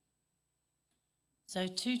So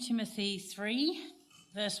 2 Timothy 3,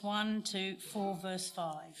 verse 1 to 4, verse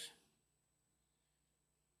 5.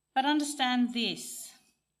 But understand this,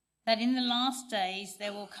 that in the last days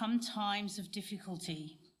there will come times of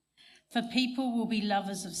difficulty, for people will be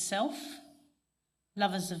lovers of self,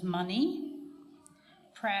 lovers of money,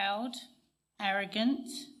 proud, arrogant,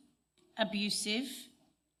 abusive,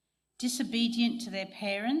 disobedient to their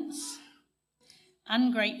parents,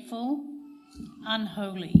 ungrateful,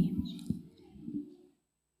 unholy,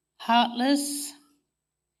 heartless,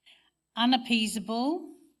 unappeasable,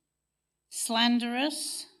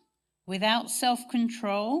 slanderous, without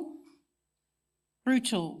self-control,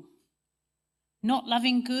 brutal, not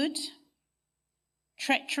loving good,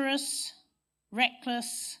 treacherous,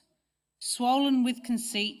 reckless, swollen with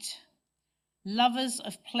conceit, lovers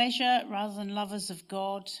of pleasure rather than lovers of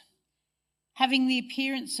God, having the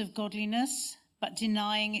appearance of godliness but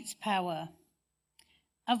denying its power.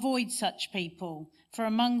 Avoid such people, for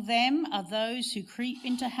among them are those who creep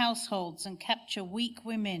into households and capture weak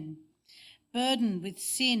women, burdened with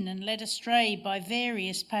sin and led astray by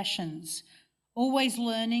various passions, always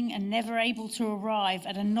learning and never able to arrive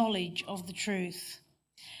at a knowledge of the truth.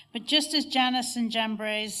 But just as Jannes and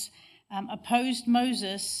Jambres opposed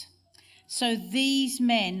Moses, so these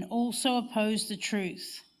men also oppose the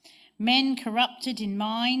truth, men corrupted in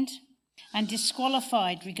mind and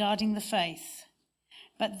disqualified regarding the faith.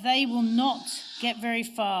 But they will not get very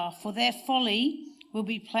far, for their folly will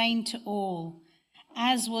be plain to all,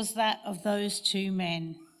 as was that of those two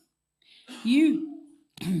men. You,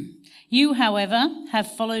 however,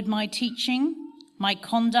 have followed my teaching, my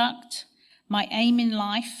conduct, my aim in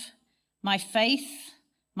life, my faith,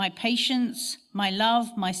 my patience, my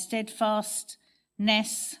love, my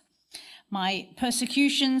steadfastness, my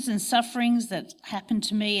persecutions and sufferings that happened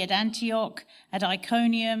to me at Antioch, at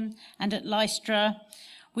Iconium, and at Lystra,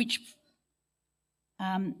 which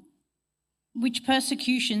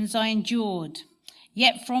persecutions I endured,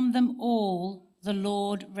 yet from them all the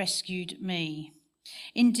Lord rescued me.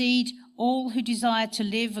 Indeed, all who desire to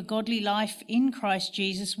live a godly life in Christ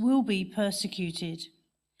Jesus will be persecuted,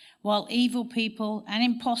 while evil people and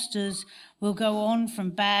impostors will go on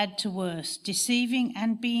from bad to worse, deceiving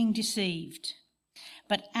and being deceived.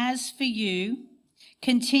 But as for you,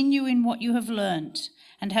 continue in what you have learnt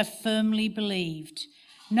and have firmly believed,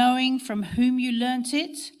 knowing from whom you learnt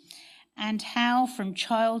it, and how from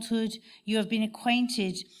childhood you have been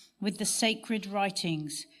acquainted with the sacred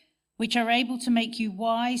writings, which are able to make you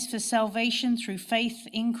wise for salvation through faith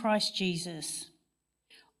in Christ Jesus.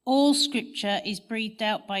 All scripture is breathed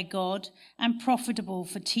out by God and profitable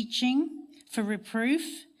for teaching, for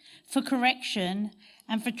reproof, for correction,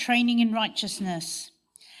 and for training in righteousness,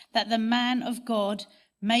 that the man of God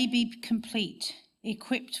may be complete,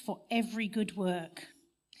 equipped for every good work.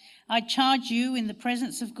 I charge you in the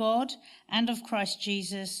presence of God and of Christ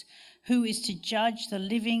Jesus, who is to judge the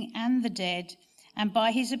living and the dead, and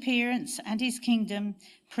by his appearance and his kingdom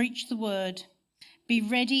preach the word. Be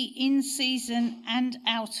ready in season and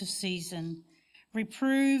out of season.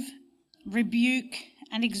 Reprove, rebuke,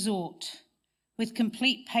 and exhort with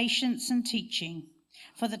complete patience and teaching.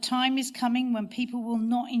 For the time is coming when people will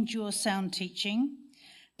not endure sound teaching,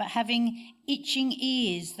 but having itching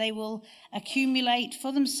ears, they will accumulate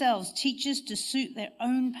for themselves teachers to suit their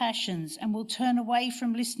own passions, and will turn away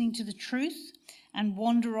from listening to the truth and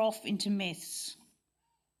wander off into myths.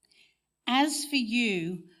 As for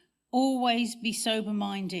you, always be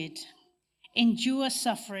sober-minded, endure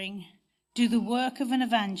suffering, do the work of an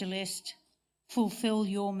evangelist, fulfill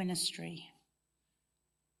your ministry.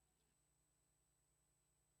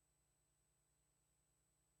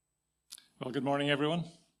 Well, good morning, everyone.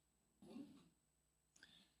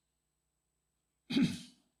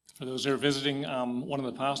 For those who are visiting, I'm one of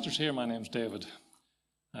the pastors here. My name's David.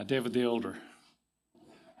 David the Older.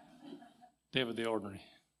 David the Ordinary.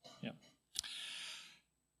 Yeah.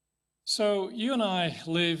 So you and I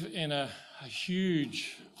live in a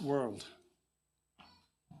huge world.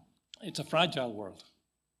 It's a fragile world.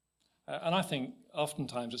 And I think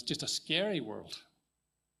oftentimes it's just a scary world.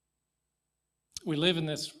 We live in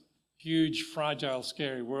this huge, fragile,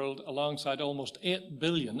 scary world alongside almost 8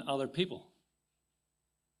 billion other people.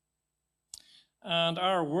 And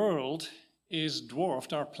our world is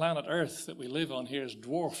dwarfed, our planet Earth that we live on here is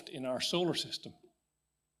dwarfed in our solar system,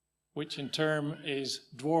 which in turn is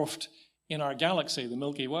dwarfed in our galaxy, the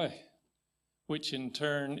Milky Way, which in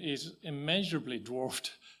turn is immeasurably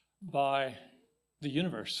dwarfed by the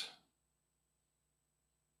universe.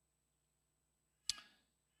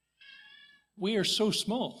 We are so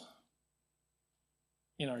small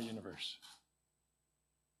in our universe.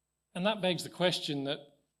 And that begs the question that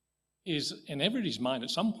is in everybody's mind at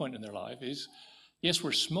some point in their life is, yes,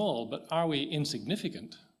 we're small, but are we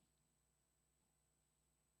insignificant?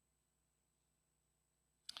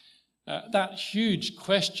 That huge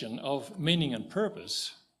question of meaning and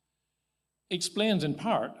purpose explains in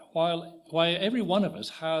part why every one of us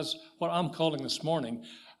has what I'm calling this morning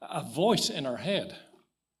a voice in our head,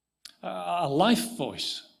 a life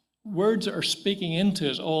voice, words that are speaking into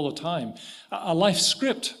us all the time, a life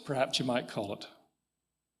script, perhaps you might call it.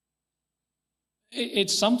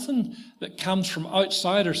 It's something that comes from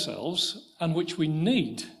outside ourselves and which we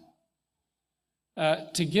need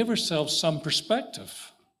to give ourselves some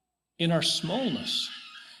perspective in our smallness,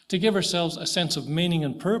 to give ourselves a sense of meaning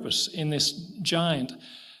and purpose in this giant,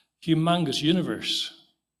 humongous universe.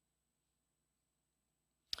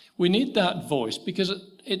 We need that voice because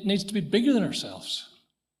it needs to be bigger than ourselves.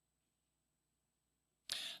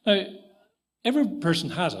 Now, every person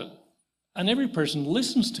has it, and every person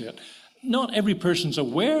listens to it. Not every person's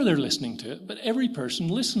aware they're listening to it, but every person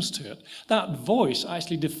listens to it. That voice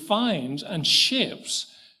actually defines and shapes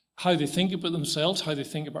how they think about themselves, how they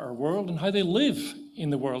think about our world, and how they live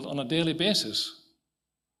in the world on a daily basis.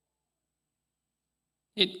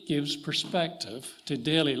 It gives perspective to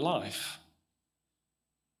daily life.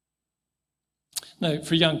 Now,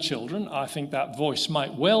 for young children, I think that voice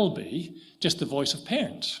might well be just the voice of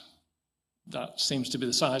parents. That seems to be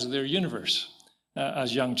the size of their universe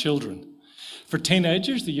as young children. For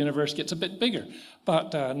teenagers, the universe gets a bit bigger,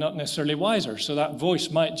 but not necessarily wiser. So that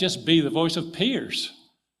voice might just be the voice of peers.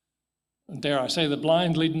 And dare I say, the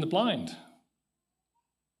blind leading the blind.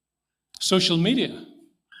 Social media.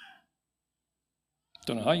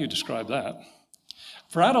 Don't know how you describe that.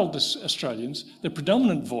 For adult Australians, the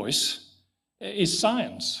predominant voice is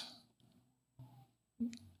science.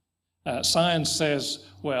 Science says,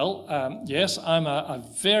 well, yes, I'm a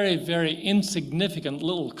very, very insignificant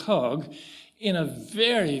little cog in a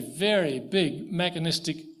very, very big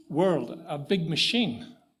mechanistic world, a big machine.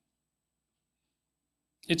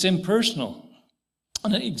 It's impersonal,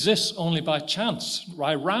 and it exists only by chance,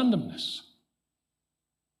 by randomness.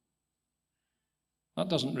 That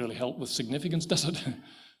doesn't really help with significance, does it?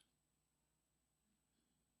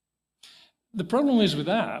 The problem is with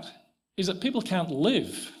that is that people can't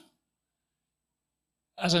live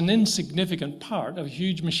as an insignificant part of a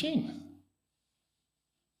huge machine.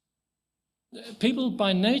 People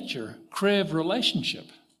by nature crave relationship.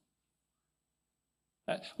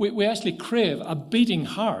 We actually crave a beating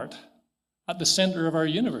heart at the center of our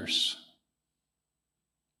universe.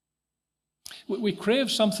 We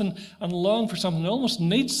crave something and long for something, almost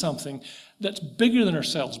need something that's bigger than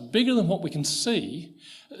ourselves, bigger than what we can see.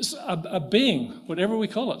 A being, whatever we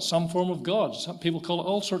call it, some form of God. Some people call it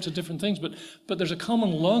all sorts of different things, but there's a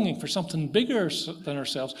common longing for something bigger than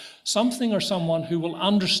ourselves, something or someone who will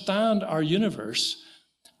understand our universe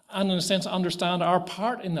and, in a sense, understand our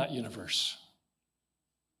part in that universe.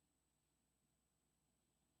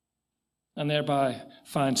 And thereby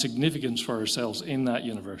find significance for ourselves in that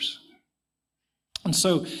universe. And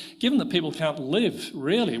so, given that people can't live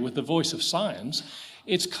really with the voice of science,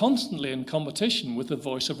 it's constantly in competition with the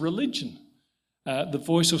voice of religion, the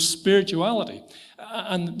voice of spirituality.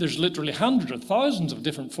 And there's literally hundreds of thousands of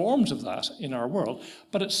different forms of that in our world,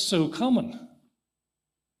 but it's so common.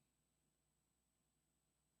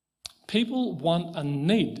 People want and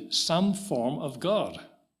need some form of God,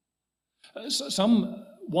 someone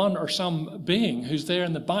or some being who's there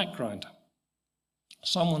in the background,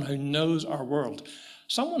 someone who knows our world,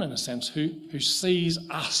 someone in a sense who sees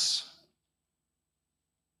us.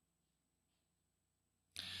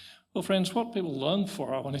 Well, friends, what people long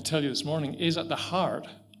for, I want to tell you this morning, is at the heart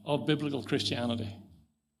of biblical Christianity.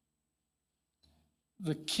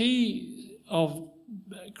 The key of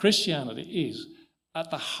Christianity is, at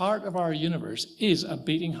the heart of our universe, is a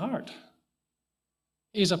beating heart,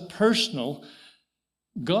 is a personal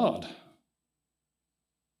God.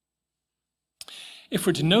 If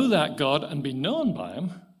we're to know that God and be known by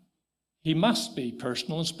him, he must be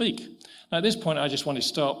personal and speak. Now, at this point, I just want to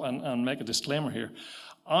stop and make a disclaimer here.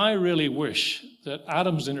 I really wish that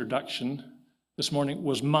Adam's introduction this morning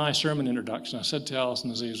was my sermon introduction. I said to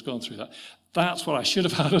Alison as he was going through that, that's what I should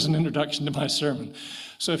have had as an introduction to my sermon.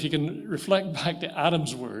 So if you can reflect back to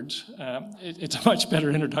Adam's words, it's a much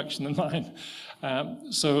better introduction than mine.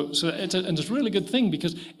 So it's a really good thing,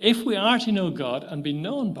 because if we are to know God and be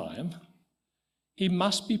known by him, he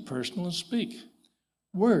must be personal and speak.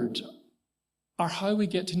 Words are how we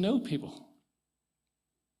get to know people.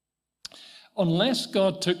 Unless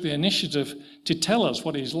God took the initiative to tell us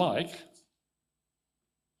what he's like,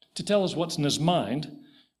 to tell us what's in his mind,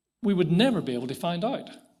 we would never be able to find out.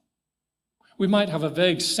 We might have a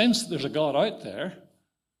vague sense that there's a God out there,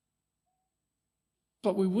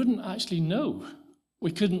 but we wouldn't actually know.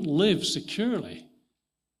 We couldn't live securely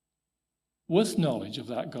with knowledge of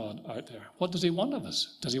that God out there. What does he want of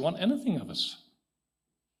us? Does he want anything of us?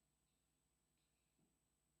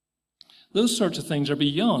 Those sorts of things are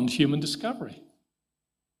beyond human discovery.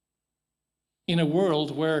 In a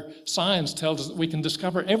world where science tells us that we can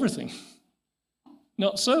discover everything.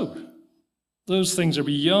 Not so. Those things are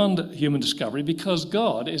beyond human discovery because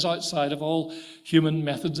God is outside of all human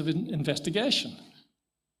methods of investigation.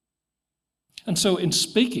 And so in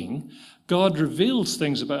speaking, God reveals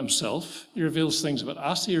things about himself, he reveals things about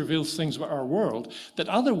us, he reveals things about our world that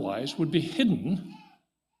otherwise would be hidden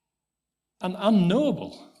and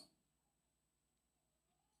unknowable.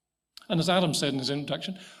 And as Adam said in his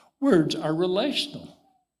introduction, words are relational.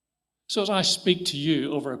 So as I speak to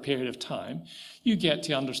you over a period of time, you get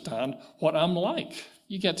to understand what I'm like.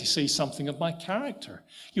 You get to see something of my character.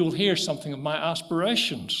 You will hear something of my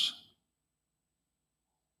aspirations.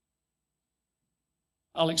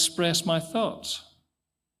 I'll express my thoughts.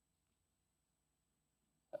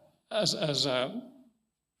 As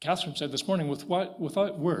Catherine said this morning,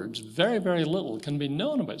 without words, very, very little can be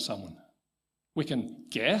known about someone. We can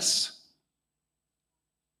guess.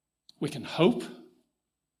 We can hope.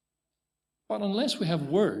 But unless we have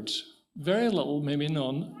words, very little may be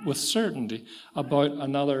known with certainty about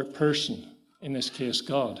another person, in this case,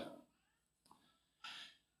 God.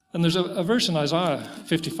 And there's a verse in Isaiah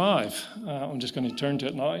 55. I'm just going to turn to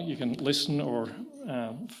it now. You can listen or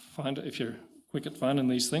find it if you're quick at finding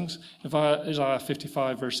these things. Isaiah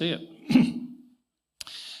 55, verse 8.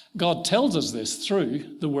 God tells us this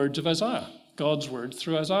through the words of Isaiah. God's word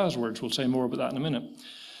through Isaiah's words. We'll say more about that in a minute.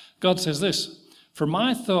 God says this, "For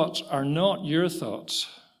my thoughts are not your thoughts,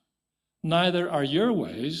 neither are your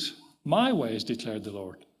ways my ways, declared the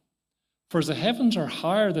Lord. For as the heavens are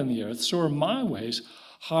higher than the earth, so are my ways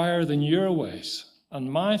higher than your ways,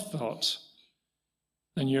 and my thoughts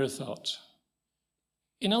than your thoughts."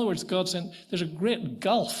 In other words, God said, there's a great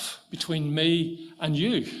gulf between me and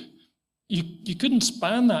you. You couldn't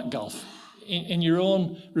span that gulf in your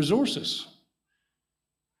own resources.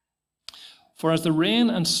 "For as the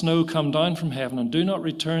rain and snow come down from heaven and do not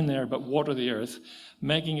return there but water the earth,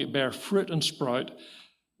 making it bear fruit and sprout,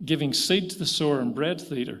 giving seed to the sower and bread to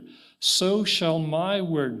the eater, so shall my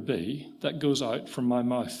word be that goes out from my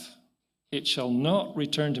mouth. It shall not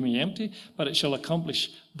return to me empty, but it shall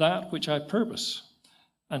accomplish that which I purpose,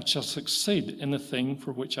 and shall succeed in the thing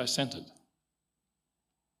for which I sent it."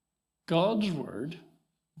 God's word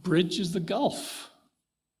bridges the gulf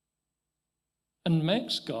and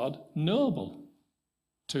makes God knowable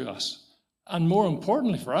to us. And more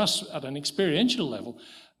importantly for us, at an experiential level,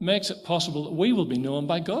 makes it possible that we will be known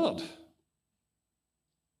by God.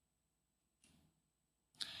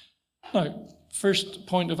 Now, first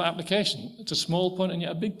point of application. It's a small point and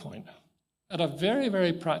yet a big point. At a very,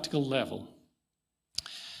 very practical level,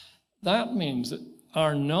 that means that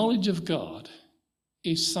our knowledge of God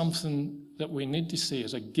is something that we need to see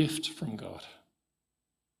as a gift from God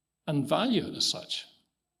and value it as such.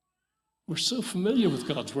 We're so familiar with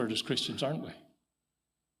God's word as Christians, aren't we?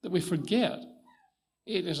 That we forget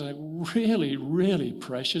it is a really, really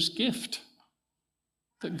precious gift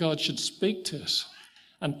that God should speak to us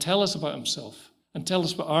and tell us about himself and tell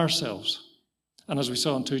us about ourselves. And as we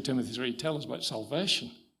saw in 2 Timothy 3, tell us about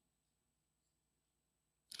salvation.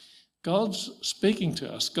 God's speaking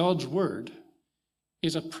to us, God's word,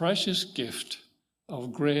 is a precious gift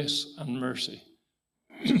of grace and mercy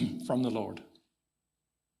from the Lord.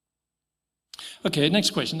 Okay,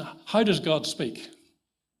 next question. How does God speak?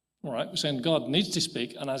 All right, we're saying God needs to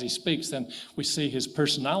speak, and as he speaks, then we see his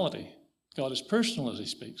personality. God is personal as he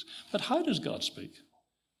speaks. But how does God speak?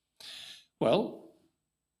 Well,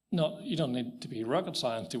 you don't need to be rocket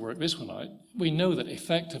science to work this one out. We know that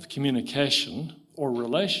effective communication or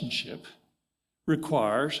relationship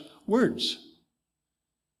requires words.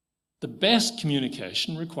 The best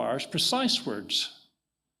communication requires precise words,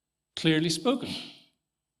 clearly spoken.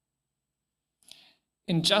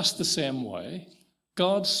 In just the same way,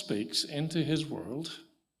 God speaks into his world,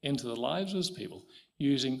 into the lives of his people,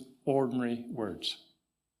 using ordinary words.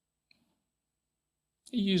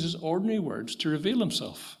 He uses ordinary words to reveal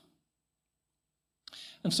himself.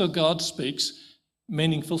 And so God speaks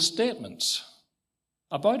meaningful statements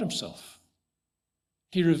about himself.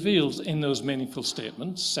 He reveals in those meaningful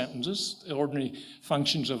statements, sentences, ordinary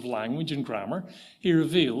functions of language and grammar, he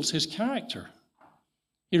reveals his character.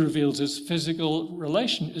 He reveals his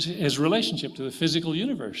his relationship to the physical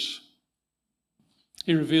universe.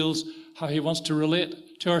 He reveals how he wants to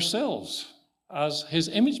relate to ourselves as his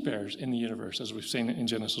image bearers in the universe, as we've seen in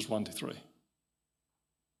Genesis 1-3.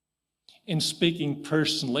 In speaking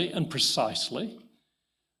personally and precisely,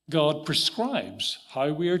 God prescribes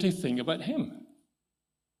how we are to think about him.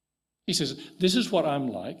 He says, this is what I'm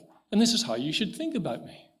like, and this is how you should think about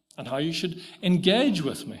me, and how you should engage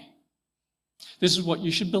with me. This is what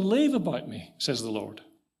you should believe about me, says the Lord.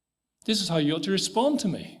 This is how you ought to respond to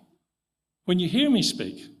me when you hear me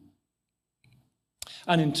speak.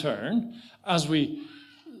 And in turn, as we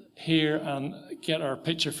hear and get our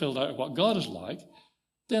picture filled out of what God is like,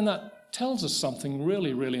 then that tells us something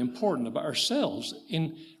really, really important about ourselves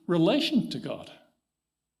in relation to God.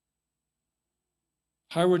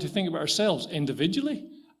 How we're to think about ourselves individually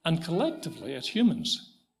and collectively as humans.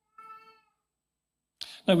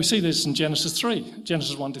 Now we see this in Genesis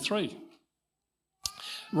 1-3.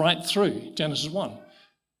 Right through Genesis 1,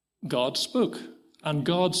 God spoke and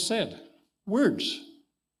God said words,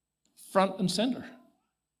 front and center.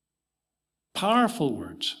 Powerful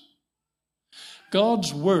words.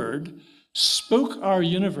 God's word spoke our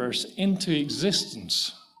universe into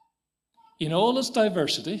existence in all its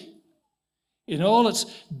diversity, in all its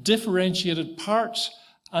differentiated parts,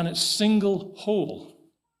 and its single whole.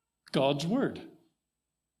 God's word.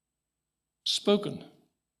 Spoken.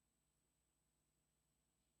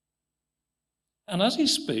 And as he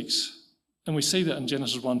speaks, and we see that in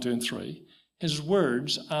Genesis 1, 2, and 3, his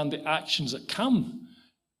words and the actions that come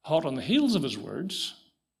hot on the heels of his words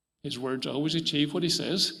always achieve what he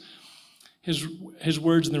says. His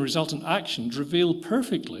words and the resultant actions reveal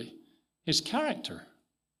perfectly his character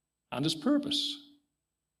and his purpose.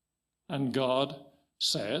 And God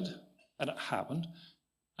said, and it happened,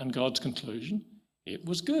 and God's conclusion, it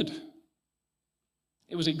was good.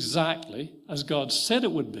 It was exactly as God said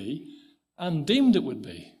it would be and deemed it would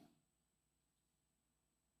be.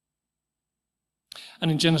 And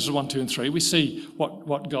in Genesis 1, 2, and 3, we see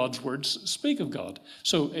what God's words speak of God.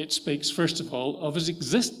 So it speaks, first of all, of his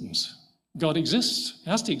existence. God exists. He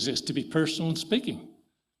has to exist to be personal and speaking.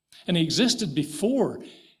 And he existed before,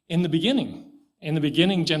 in the beginning. In the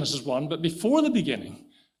beginning, Genesis 1, but before the beginning,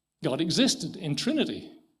 God existed in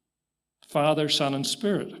Trinity. Father, Son, and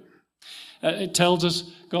Spirit.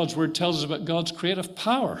 God's word tells us about God's creative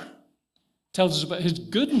power. Tells us about his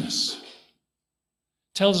goodness.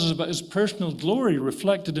 Tells us about his personal glory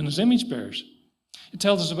reflected in his image bearers. It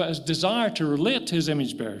tells us about his desire to relate to his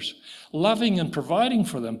image bearers, loving and providing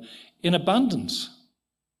for them in abundance.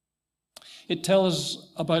 It tells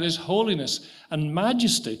us about his holiness and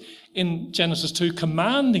majesty in Genesis 2,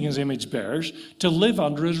 commanding his image bearers to live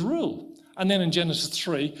under his rule. And then in Genesis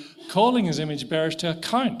 3, calling his image bearers to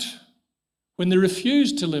account when they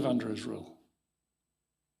refused to live under his rule.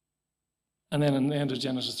 And then in the end of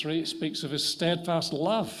Genesis 3, it speaks of his steadfast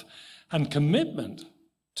love and commitment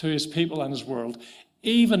to his people and his world,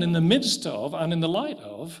 even in the midst of and in the light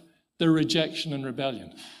of their rejection and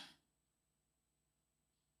rebellion.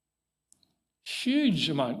 Huge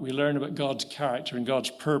amount we learn about God's character and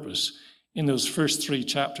God's purpose in those first 3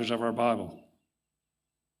 chapters of our Bible.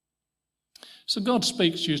 So God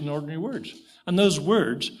speaks using ordinary words, and those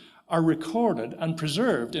words are recorded and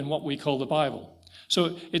preserved in what we call the Bible.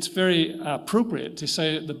 So it's very appropriate to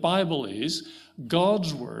say that the Bible is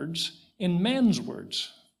God's words in men's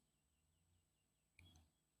words.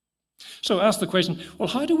 So ask the question, well,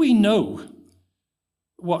 how do we know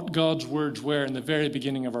what God's words were in the very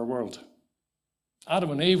beginning of our world?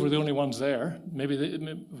 Adam and Eve were the only ones there. Maybe they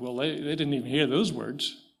didn't even hear those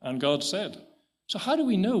words, and God said. So how do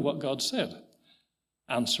we know what God said?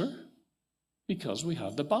 Answer, because we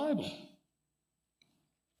have the Bible.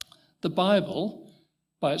 The Bible,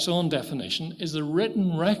 by its own definition, is the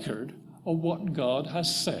written record of what God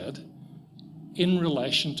has said in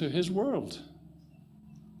relation to his world.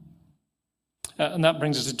 And that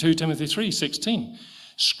brings us to 2 Timothy 3:16.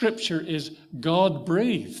 Scripture is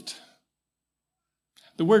God-breathed.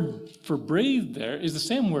 The word for breathed there is the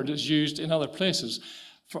same word that's used in other places,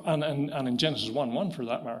 and in Genesis 1:1 for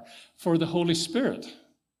that matter, for the Holy Spirit.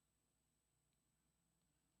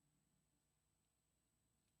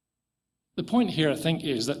 The point here, I think,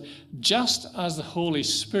 is that just as the Holy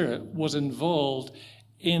Spirit was involved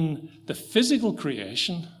in the physical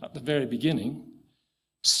creation at the very beginning,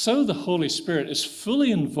 so the Holy Spirit is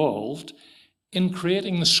fully involved in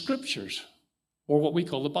creating the Scriptures, or what we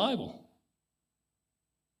call the Bible.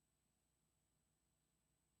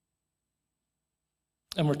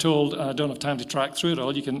 And we're told, I don't have time to track through it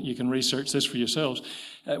all, you can research this for yourselves.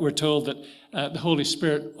 We're told that the Holy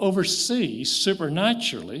Spirit oversees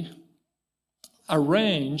supernaturally a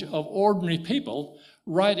range of ordinary people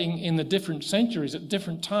writing in the different centuries at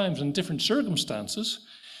different times and different circumstances,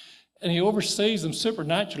 And he oversees them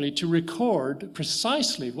supernaturally to record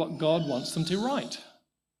precisely what God wants them to write.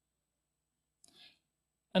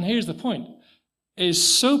 And here's the point. It is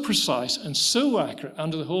so precise and so accurate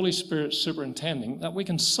under the Holy Spirit superintending that we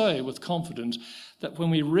can say with confidence that when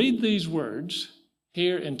we read these words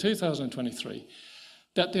here in 2023,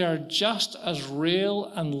 that they are just as real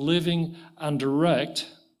and living and direct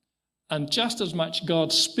and just as much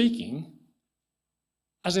God speaking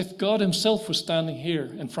as if God himself was standing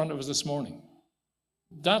here in front of us this morning.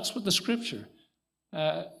 That's what the Scripture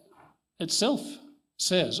itself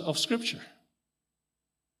says of Scripture.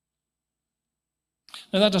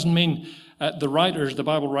 Now, that doesn't mean the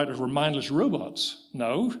Bible writers, were mindless robots.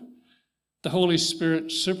 No. The Holy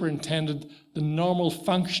Spirit superintended the normal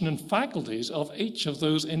function and faculties of each of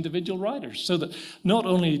those individual writers, so that not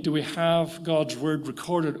only do we have God's word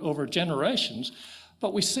recorded over generations,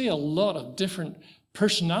 but we see a lot of different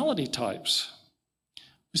personality types.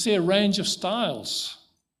 We see a range of styles,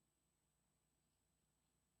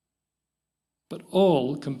 but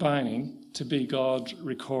all combining to be God's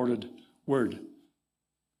recorded word.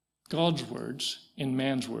 God's words in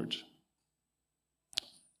man's words.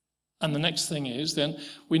 And the next thing is, then,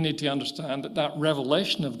 we need to understand that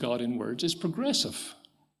revelation of God in words is progressive.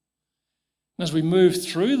 And as we move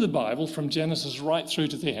through the Bible from Genesis right through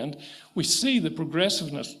to the end, we see the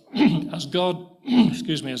progressiveness as God,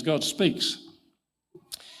 as God speaks.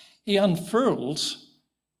 He unfurls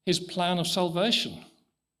his plan of salvation.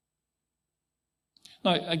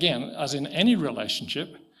 Now, again, as in any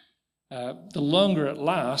relationship, the longer it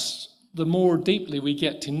lasts, the more deeply we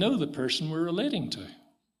get to know the person we're relating to.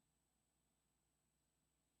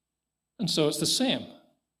 And so it's the same.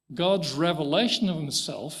 God's revelation of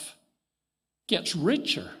himself gets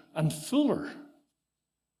richer and fuller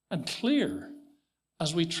and clearer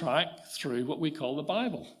as we track through what we call the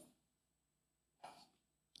Bible.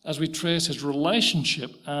 As we trace his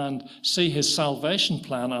relationship and see his salvation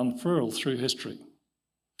plan unfurl through history.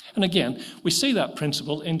 And again, we see that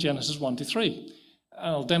principle in Genesis 1-3.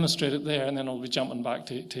 I'll demonstrate it there, and then I'll be jumping back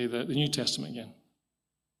to the New Testament again.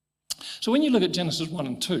 So when you look at Genesis 1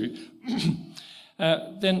 and 2,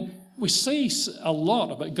 then we see a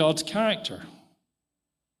lot about God's character.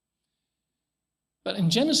 But in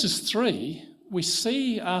Genesis 3, we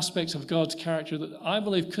see aspects of God's character that I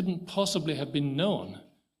believe couldn't possibly have been known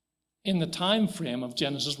in the time frame of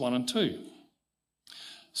Genesis 1 and 2.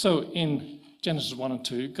 So in Genesis 1 and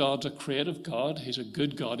 2, God's a creative God, he's a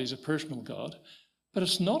good God, he's a personal God. But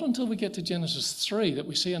it's not until we get to Genesis 3 that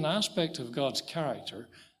we see an aspect of God's character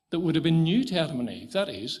that would have been new to Adam and Eve. That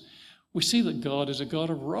is, we see that God is a God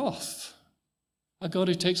of wrath, a God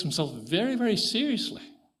who takes himself very, very seriously,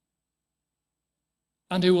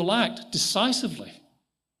 and who will act decisively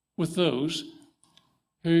with those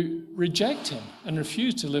who reject him and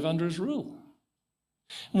refuse to live under his rule.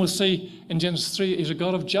 And we'll see in Genesis 3, he's a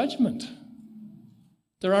God of judgment.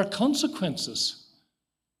 There are consequences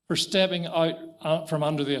for stepping out from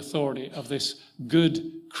under the authority of this good,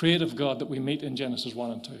 creative God that we meet in Genesis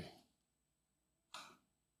 1 and 2.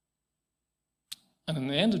 And in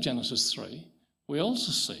the end of Genesis 3, we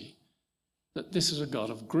also see that this is a God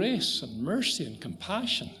of grace and mercy and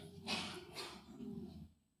compassion.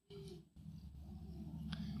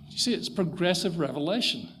 You see, it's progressive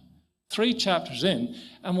revelation. 3 chapters in,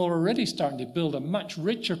 and we're already starting to build a much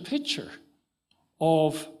richer picture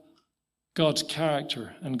of God's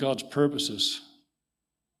character and God's purposes.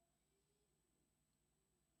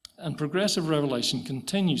 And progressive revelation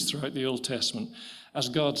continues throughout the Old Testament as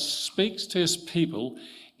God speaks to his people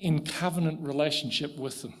in covenant relationship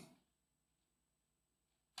with them.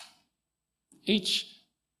 Each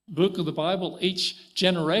book of the Bible, each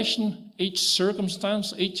generation, each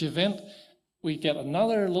circumstance, each event, we get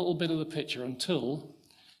another little bit of the picture until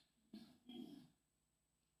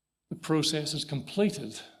the process is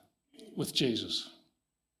completed with Jesus.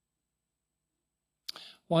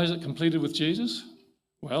 Why is it completed with Jesus?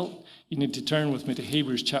 Well, you need to turn with me to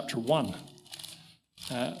Hebrews chapter 1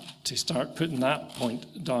 to start putting that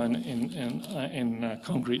point down in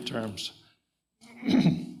concrete terms.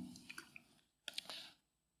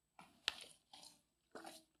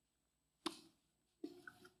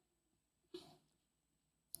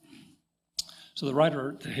 So the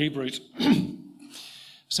writer to Hebrews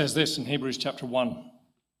says this in Hebrews chapter 1.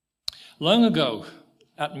 Long ago,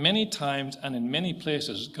 at many times and in many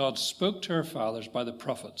places, God spoke to our fathers by the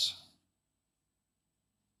prophets.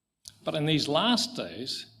 But in these last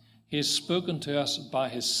days, he has spoken to us by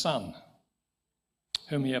his Son,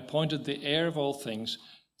 whom he appointed the heir of all things,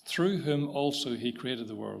 through whom also he created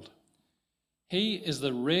the world. He is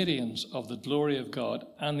the radiance of the glory of God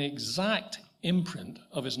and the exact imprint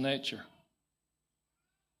of his nature.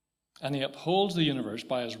 And he upholds the universe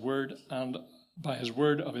by his word and by his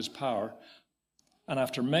word of his power. And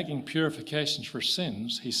after making purifications for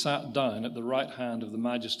sins, he sat down at the right hand of the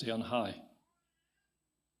Majesty on high.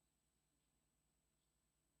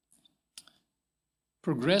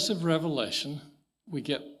 Progressive revelation, we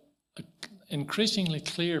get an increasingly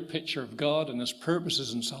clear picture of God and his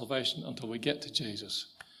purposes in salvation until we get to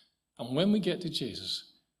Jesus. And when we get to Jesus,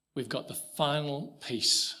 we've got the final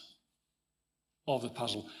piece of the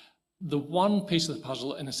puzzle. The one piece of the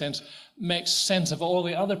puzzle, in a sense, makes sense of all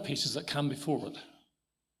the other pieces that come before it.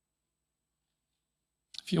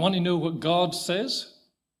 If you want to know what God says,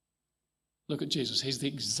 look at Jesus. He's the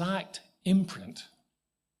exact imprint.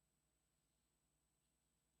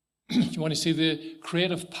 If you want to see the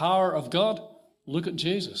creative power of God, look at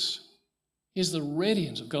Jesus. He's the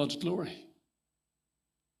radiance of God's glory.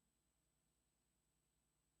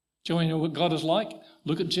 Do you want to know what God is like?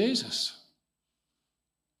 Look at Jesus.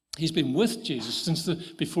 He's been with Jesus since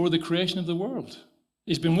before the creation of the world.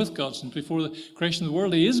 He's been with God since before the creation of the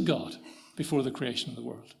world. He is God before the creation of the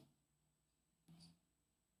world.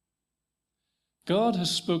 God has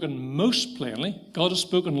spoken most plainly. God has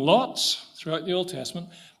spoken lots throughout the Old Testament,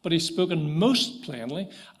 but he's spoken most plainly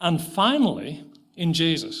and finally in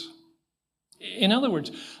Jesus. In other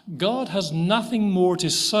words, God has nothing more to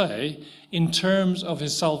say in terms of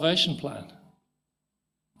his salvation plan.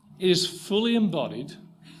 It is fully embodied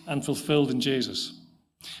and fulfilled in Jesus.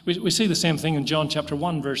 We see the same thing in John chapter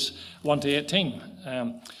 1, verse 1 to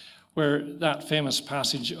 18, where that famous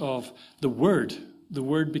passage of the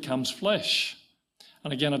Word becomes flesh.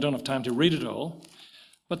 And again, I don't have time to read it all,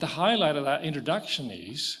 but the highlight of that introduction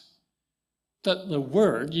is that the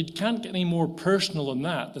Word, you can't get any more personal than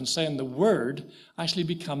that, than saying the Word actually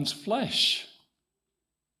becomes flesh.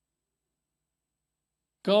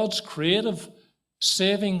 God's creative,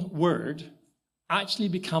 saving Word actually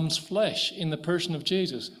becomes flesh in the person of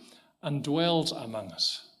Jesus and dwells among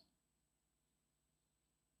us.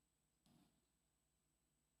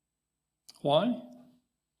 Why?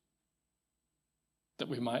 That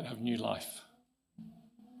we might have new life.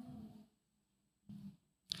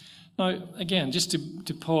 Now, again, just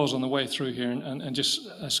to pause on the way through here and just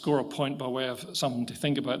score a point by way of something to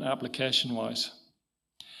think about application-wise.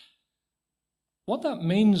 What that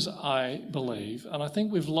means, I believe, and I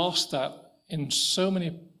think we've lost that in so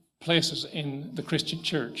many places in the Christian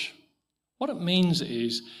church, what it means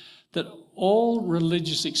is that all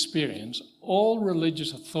religious experience, all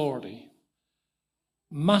religious authority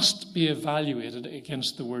must be evaluated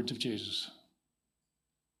against the words of Jesus.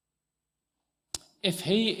 If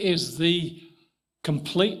he is the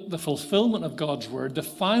fulfillment of God's word, the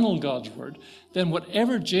final God's word, then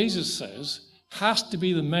whatever Jesus says has to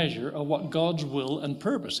be the measure of what God's will and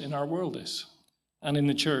purpose in our world is and in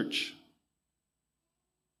the church.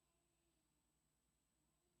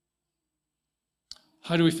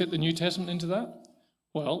 How do we fit the New Testament into that?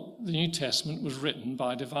 Well, the New Testament was written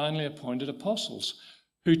by divinely appointed apostles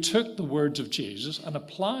who took the words of Jesus and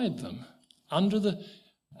applied them under the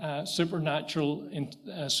supernatural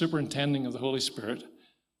superintending of the Holy Spirit,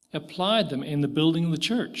 applied them in the building of the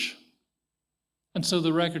church. And so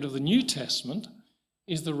the record of the New Testament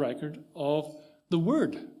is the record of the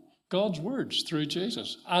Word, God's words through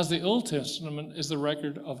Jesus, as the Old Testament is the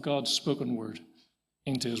record of God's spoken word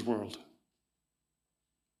into his world.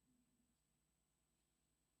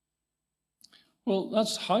 Well,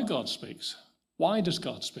 that's how God speaks. Why does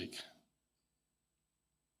God speak?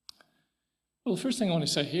 Well, the first thing I want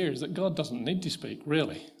to say here is that God doesn't need to speak,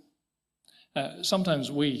 really.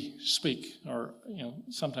 Sometimes we speak, or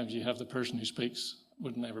sometimes you have the person who speaks,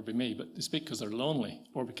 would never be me, but they speak because they're lonely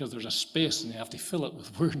or because there's a space and they have to fill it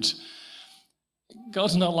with words.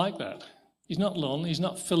 God's not like that. He's not lonely. He's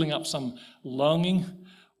not filling up some longing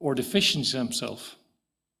or deficiency himself.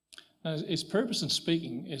 Now, his purpose in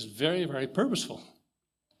speaking is very, very purposeful.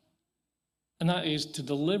 And that is to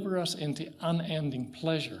deliver us into unending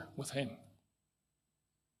pleasure with him.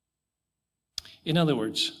 In other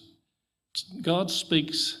words, God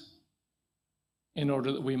speaks in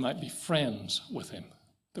order that we might be friends with him,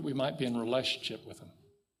 that we might be in relationship with him.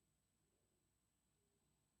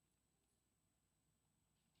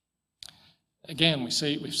 Again, we've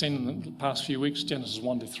seen in the past few weeks, Genesis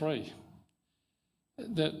 1 to 3,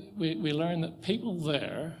 that we learn that people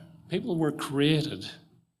were created,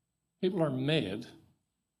 people are made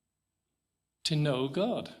to know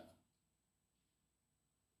God.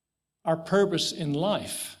 Our purpose in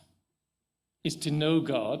life is to know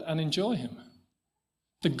God and enjoy him.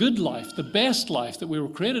 The good life, the best life that we were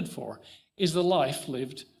created for, is the life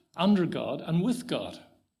lived under God and with God.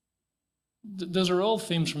 Those are all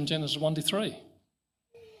themes from Genesis 1 to 3.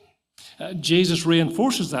 Jesus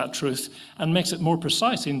reinforces that truth and makes it more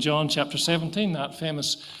precise in John chapter 17, that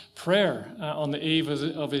famous prayer on the eve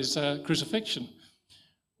of his crucifixion.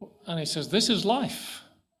 And he says, "This is life.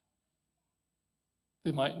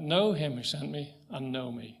 They might know him who sent me and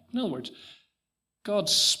know me." In other words, God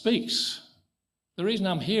speaks. The reason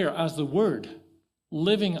I'm here as the Word,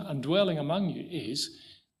 living and dwelling among you, is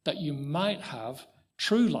that you might have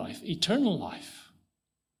true life, eternal life.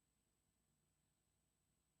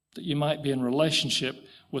 That you might be in relationship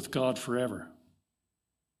with God forever.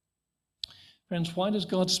 Friends, why does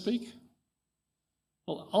God speak?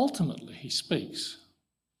 Well, ultimately, he speaks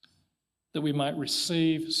that we might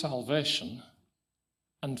receive salvation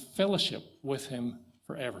and fellowship with him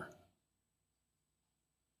forever.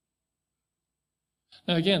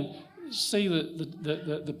 Now again, see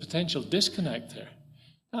the potential disconnect there.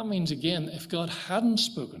 That means, again, if God hadn't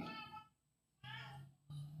spoken,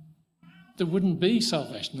 there wouldn't be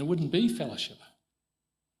salvation, there wouldn't be fellowship.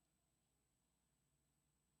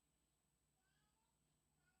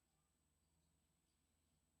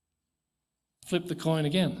 Flip the coin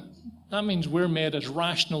again. That means we're made as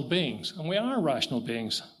rational beings, and we are rational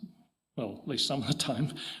beings. Well, at least some of the time.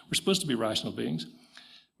 We're supposed to be rational beings.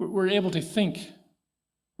 We're able to think.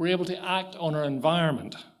 We're able to act on our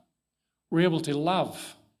environment. We're able to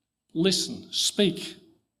love, listen, speak.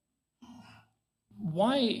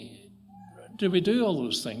 Why do we do all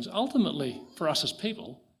those things? Ultimately, for us as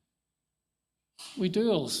people, we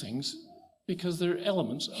do all those things because they're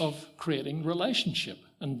elements of creating relationship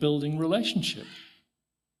and building relationship.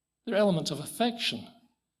 They're elements of affection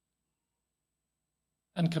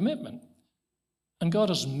and commitment. And God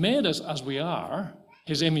has made us as we are,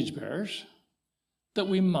 his image bearers, that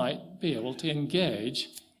we might be able to engage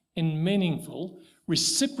in meaningful,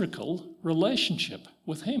 reciprocal relationship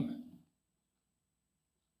with him.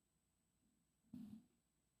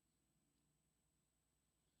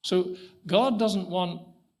 So God doesn't want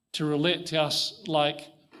to relate to us like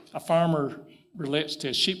a farmer relates to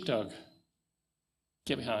a sheepdog.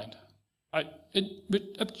 Get behind.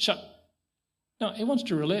 Shut. No, he wants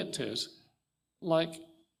to relate to us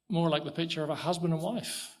more like the picture of a husband and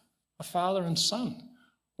wife, a father and son,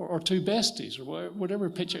 or two besties, or whatever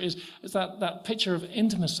picture is. It's that picture of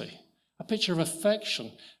intimacy, a picture of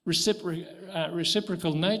affection,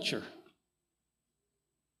 reciprocal nature.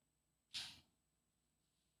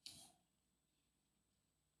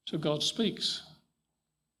 So God speaks.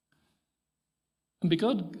 And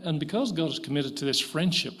because God is committed to this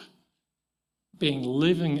friendship being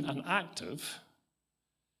living and active,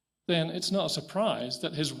 then it's not a surprise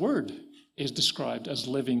that his word is described as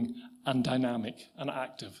living and dynamic and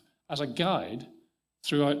active, as a guide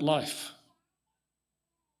throughout life.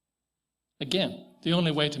 Again, the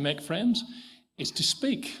only way to make friends is to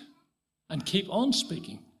speak and keep on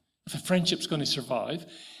speaking. If a friendship's going to survive,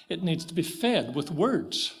 it needs to be fed with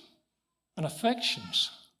words and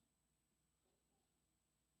affections.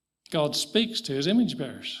 God speaks to his image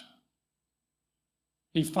bearers.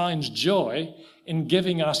 He finds joy in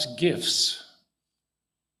giving us gifts.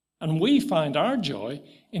 And we find our joy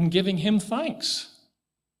in giving him thanks.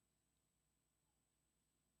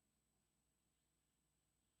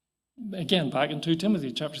 Again, back in 2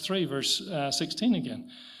 Timothy chapter 3, verse 16 again.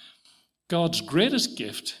 God's greatest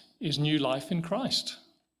gift is new life in Christ.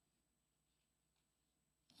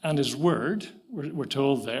 And his word, we're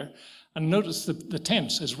told there, and notice the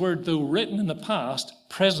tense, his word, though written in the past,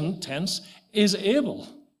 present tense, is able.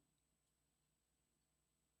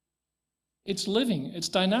 It's living, it's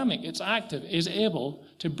dynamic, it's active, is able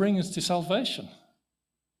to bring us to salvation.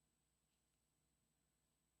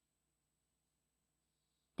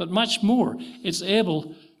 But much more, it's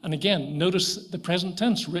able, and again, notice the present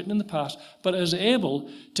tense, written in the past, but is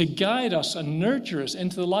able to guide us and nurture us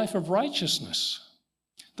into the life of righteousness,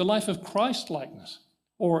 the life of Christ-likeness,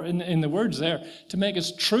 or in the words there, to make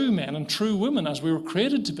us true men and true women as we were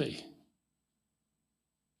created to be.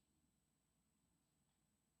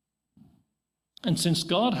 And since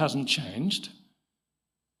God hasn't changed,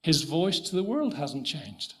 his voice to the world hasn't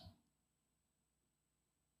changed.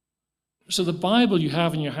 So the Bible you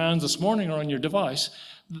have in your hands this morning or on your device,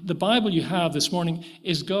 the Bible you have this morning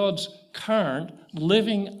is God's current,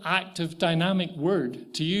 living, active, dynamic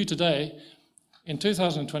word to you today in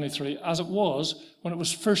 2023 as it was when it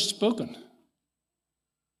was first spoken.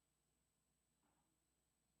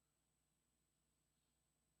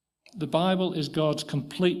 The Bible is God's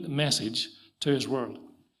complete message to his world.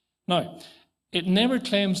 Now, It never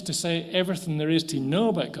claims to say everything there is to know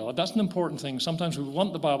about God. That's an important thing. Sometimes we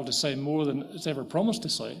want the Bible to say more than it's ever promised to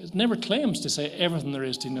say. It never claims to say everything there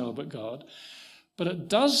is to know about God. But it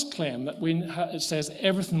does claim that it says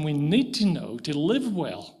everything we need to know to live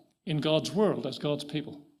well in God's world as God's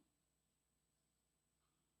people.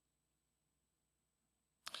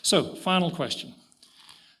 So, final question.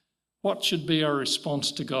 What should be our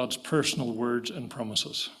response to God's personal words and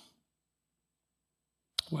promises?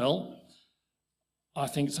 Well, I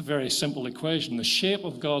think it's a very simple equation. The shape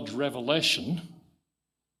of God's revelation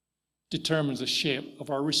determines the shape of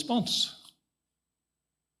our response.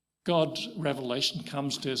 God's revelation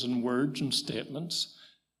comes to us in words and statements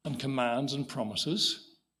and commands and promises.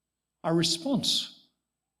 Our response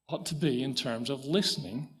ought to be in terms of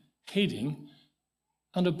listening, heeding,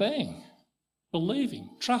 and obeying, believing,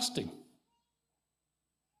 trusting.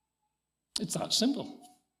 It's that simple.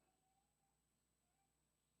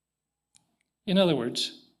 In other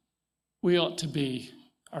words,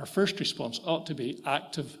 our first response ought to be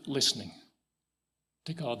active listening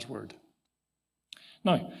to God's word.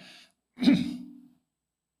 Now,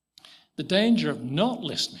 the danger of not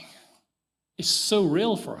listening is so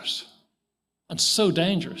real for us and so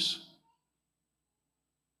dangerous.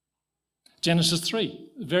 Genesis 3,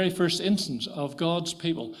 the very first instance of God's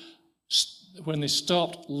people when they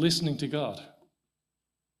stopped listening to God.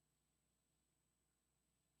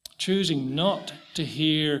 Choosing not to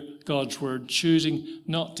hear God's word, choosing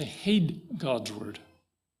not to heed God's word.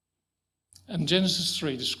 And Genesis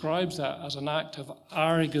 3 describes that as an act of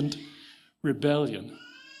arrogant rebellion.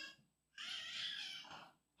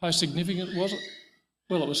 How significant was it?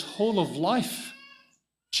 Well, it was whole of life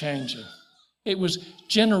changing. It was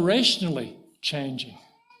generationally changing.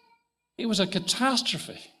 It was a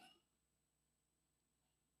catastrophe.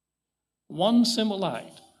 One simple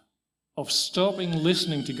act of stopping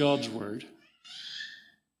listening to God's word,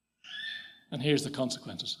 and here's the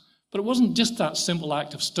consequences. But it wasn't just that simple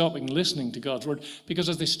act of stopping listening to God's word, because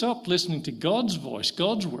as they stopped listening to God's voice,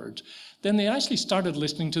 God's words, then they actually started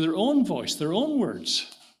listening to their own voice, their own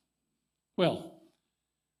words. Well,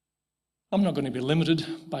 I'm not going to be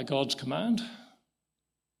limited by God's command.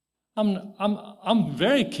 I'm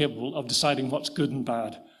very capable of deciding what's good and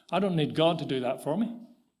bad. I don't need God to do that for me.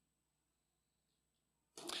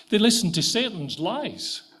 They listened to Satan's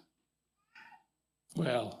lies.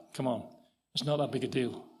 Well, come on, it's not that big a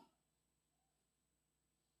deal.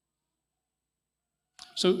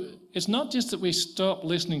 So it's not just that we stop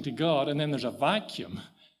listening to God and then there's a vacuum.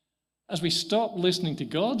 As we stop listening to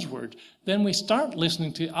God's word, then we start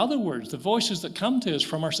listening to other words, the voices that come to us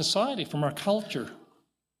from our society, from our culture.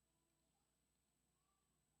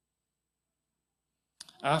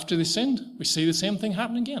 After they sinned, we see the same thing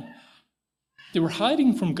happen again. They were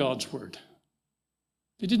hiding from God's word.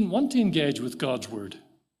 They didn't want to engage with God's word.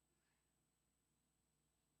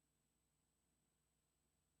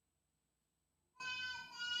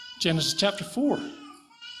 Genesis chapter 4.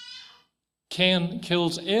 Cain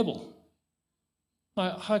kills Abel.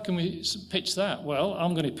 Now, how can we pitch that? Well,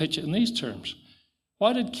 I'm going to pitch it in these terms.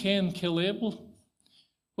 Why did Cain kill Abel?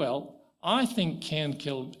 Well, I think Cain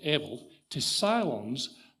killed Abel to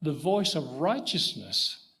silence the voice of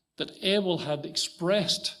righteousness that Abel had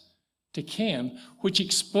expressed to Cain, which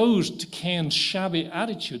exposed Cain's shabby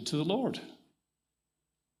attitude to the Lord.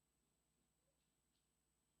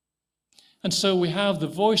 And so we have the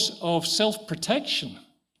voice of self-protection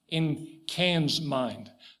in Cain's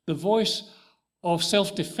mind, the voice of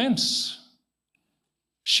self-defense,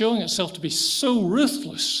 showing itself to be so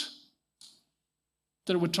ruthless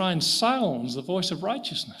that it would try and silence the voice of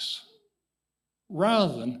righteousness,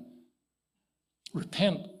 rather than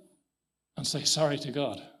repent and say sorry to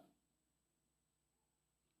God.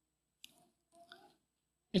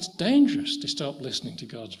 It's dangerous to stop listening to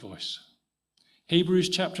God's voice. Hebrews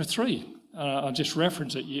chapter 3, I'll just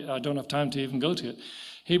reference it, I don't have time to even go to it.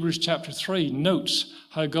 Hebrews chapter 3 notes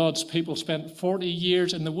how God's people spent 40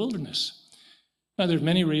 years in the wilderness. Now, there's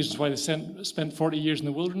many reasons why they spent 40 years in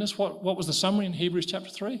the wilderness. What was the summary in Hebrews chapter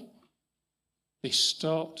 3? They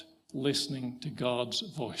stopped listening to God's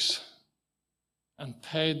voice and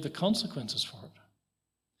paid the consequences for it.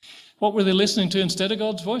 What were they listening to instead of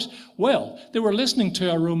God's voice? Well, they were listening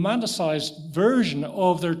to a romanticized version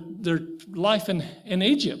of their life in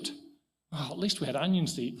Egypt. Oh, at least we had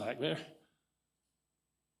onions to eat back there.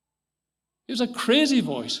 It was a crazy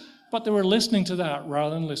voice, but they were listening to that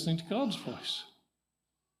rather than listening to God's voice.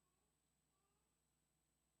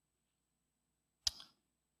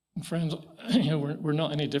 And friends, we're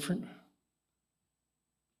not any different.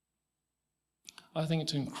 I think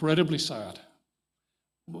it's incredibly sad,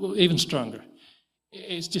 even stronger,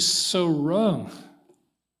 It's just so wrong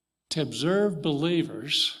to observe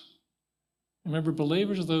believers. Remember,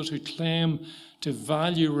 believers are those who claim to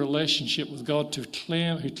value relationship with God, who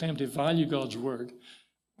claim to value God's word.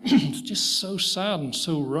 It's just so sad and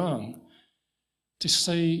so wrong to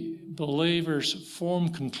see believers form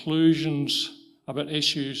conclusions about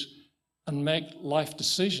issues and make life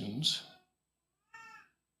decisions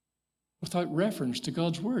without reference to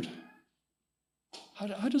God's word.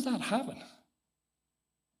 How does that happen?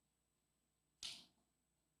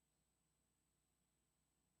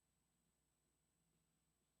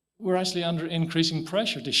 We're actually under increasing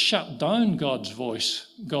pressure to shut down God's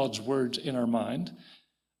voice, God's words in our mind,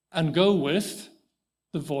 and go with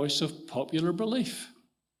the voice of popular belief.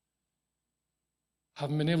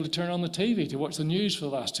 Haven't been able to turn on the TV to watch the news for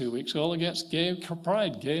the last 2 weeks, all against gay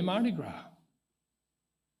pride, gay Mardi Gras.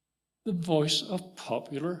 The voice of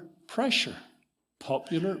popular pressure,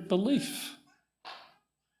 popular belief.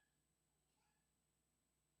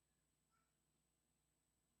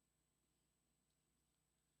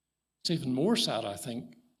 It's even more sad, I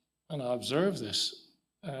think, and I observe this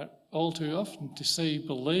all too often, to see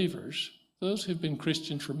believers, those who've been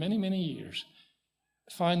Christians for many, many years,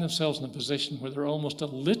 find themselves in a position where they're almost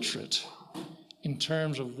illiterate in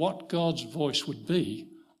terms of what God's voice would be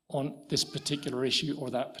on this particular issue or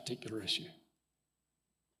that particular issue.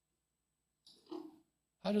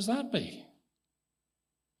 How does that be?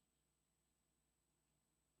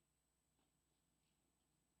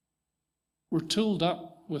 We're tooled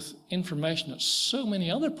up with information at so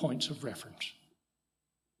many other points of reference.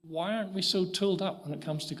 Why aren't we so tooled up when it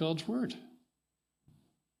comes to God's word?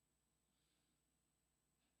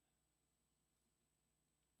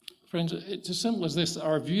 Friends, it's as simple as this.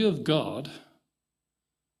 Our view of God,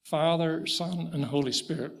 Father, Son, and Holy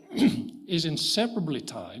Spirit, is inseparably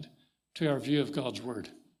tied to our view of God's word.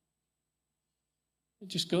 It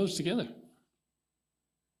just goes together.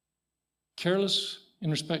 Careless in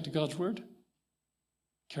respect to God's word,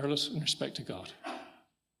 careless in respect to God.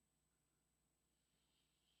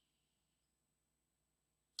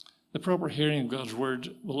 The proper hearing of God's word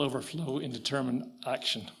will overflow in determined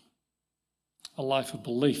action, a life of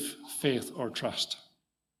belief, faith, or trust.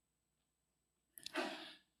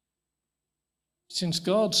 Since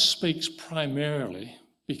God speaks primarily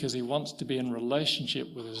because he wants to be in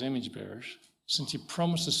relationship with his image bearers, since he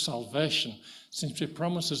promises salvation, since he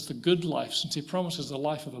promises the good life, since he promises the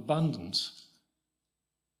life of abundance,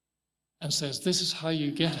 and says, this is how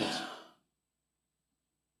you get it,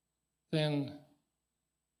 then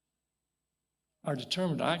our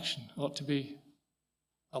determined action ought to be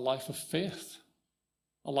a life of faith,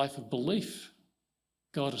 a life of belief.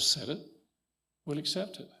 God has said it, we'll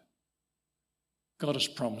accept it. God has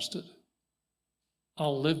promised it.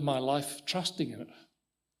 I'll live my life trusting in it.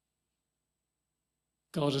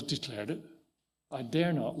 God has declared it. I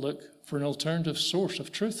dare not look for an alternative source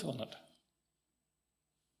of truth on it.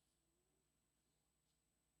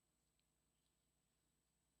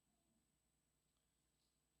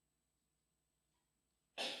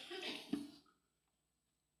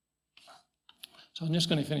 So I'm just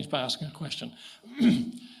going to finish by asking a question.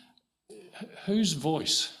 Whose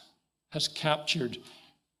voice has captured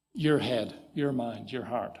your head, your mind, your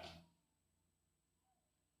heart?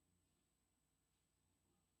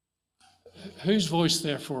 Whose voice,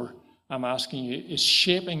 therefore, I'm asking you, is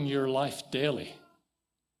shaping your life daily,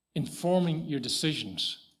 informing your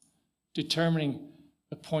decisions, determining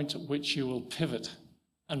the point at which you will pivot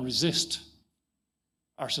and resist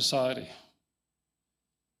our society?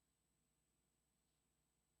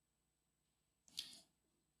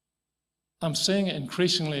 I'm seeing it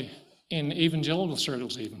increasingly in evangelical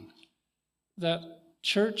circles even, that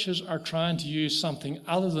churches are trying to use something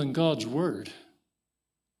other than God's word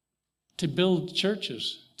to build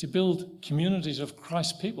churches, to build communities of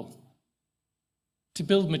Christ's people, to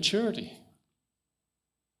build maturity.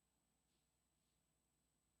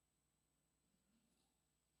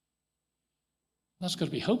 That's got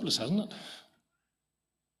to be hopeless, hasn't it?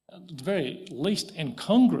 At the very least,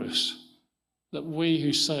 incongruous that we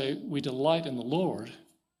who say we delight in the Lord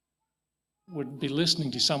would be listening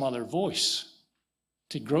to some other voice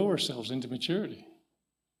to grow ourselves into maturity.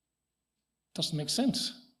 Doesn't make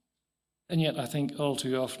sense. And yet I think all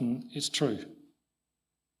too often it's true.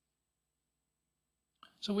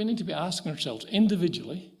 So we need to be asking ourselves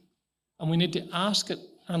individually, and we need to ask it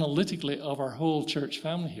analytically of our whole church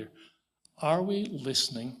family here. Are we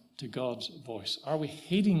listening to God's voice? Are we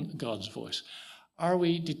heeding God's voice? Are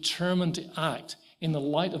we determined to act in the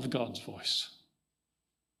light of God's voice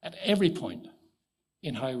at every point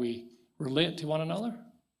in how we relate to one another,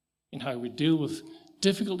 in how we deal with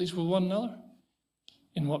difficulties with one another,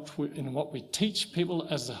 in what we teach people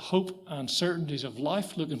as the hope and certainties of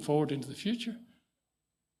life looking forward into the future?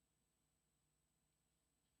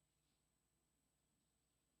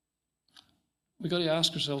 We've got to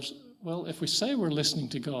ask ourselves, well, if we say we're listening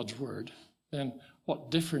to God's word, then what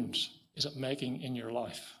difference is it making in your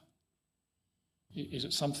life? Is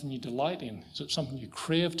it something you delight in? Is it something you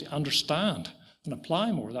crave to understand and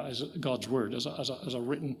apply more? That is God's word as a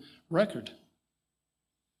written record.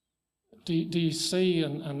 Do you see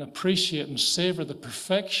and appreciate and savor the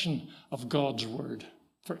perfection of God's word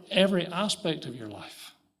for every aspect of your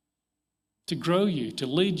life? To grow you, to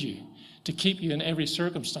lead you, to keep you in every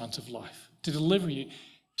circumstance of life, to deliver you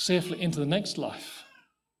safely into the next life.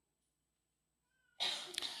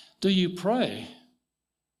 Do you pray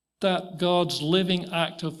that God's living,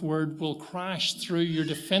 active word will crash through your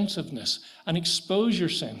defensiveness and expose your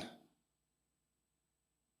sin?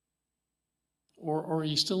 Or are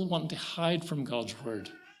you still wanting to hide from God's word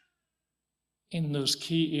in those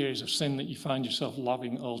key areas of sin that you find yourself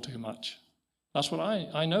loving all too much? That's what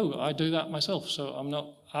I know. I do that myself, so I'm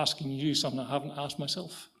not asking you something I haven't asked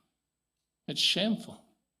myself. It's shameful.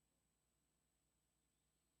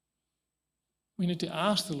 We need to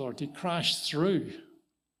ask the Lord to crash through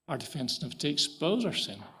our defensiveness, to expose our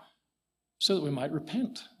sin, so that we might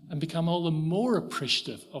repent and become all the more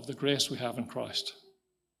appreciative of the grace we have in Christ.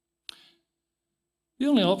 The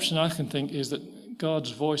only option I can think is that God's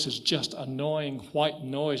voice is just annoying white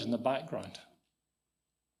noise in the background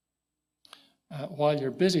while you're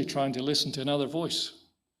busy trying to listen to another voice.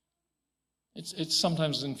 It's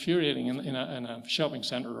sometimes infuriating in a shopping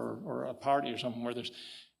centre or a party or something where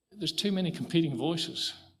there's too many competing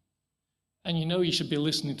voices. And you know you should be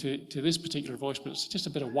listening to this particular voice, but it's just a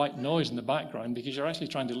bit of white noise in the background because you're actually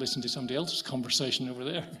trying to listen to somebody else's conversation over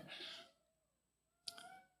there.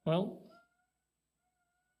 Well,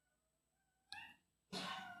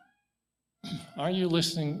 are you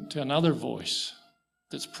listening to another voice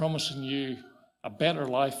that's promising you a better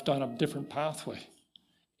life down a different pathway?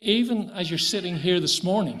 Even as you're sitting here this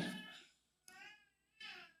morning,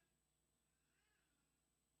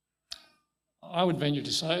 I would venture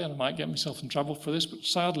to say, and I might get myself in trouble for this, but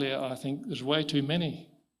sadly I think there's way too many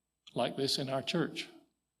like this in our church,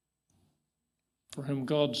 for whom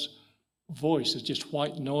God's voice is just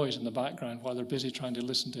white noise in the background while they're busy trying to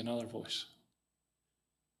listen to another voice.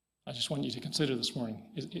 I just want you to consider this morning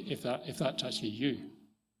if that's actually you.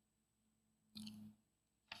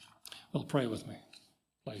 Well, pray with me,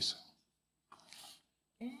 please.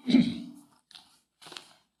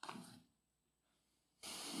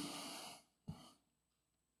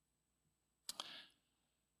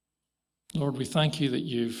 Lord, we thank you that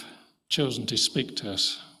you've chosen to speak to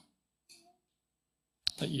us,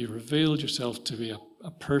 that you revealed yourself to be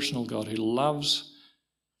a personal God who loves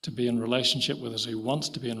to be in relationship with us, who wants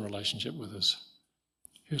to be in relationship with us,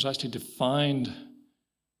 who's actually defined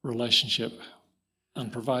relationship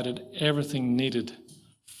and provided everything needed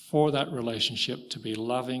for that relationship to be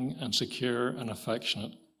loving and secure and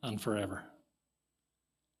affectionate and forever.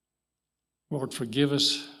 Lord, forgive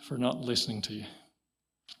us for not listening to you,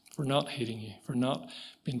 for not heeding you, for not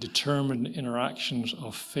being determined in our actions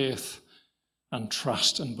of faith and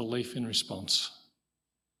trust and belief in response.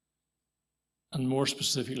 And more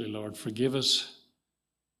specifically, Lord, forgive us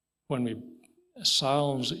when we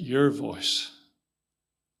silence your voice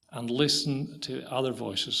and listen to other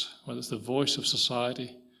voices, whether it's the voice of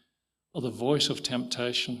society or the voice of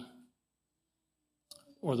temptation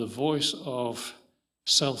or the voice of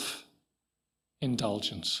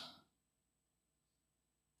self-indulgence.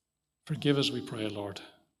 Forgive us, we pray, Lord,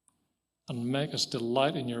 and make us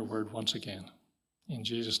delight in your word once again. In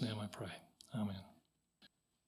Jesus' name I pray. Amen.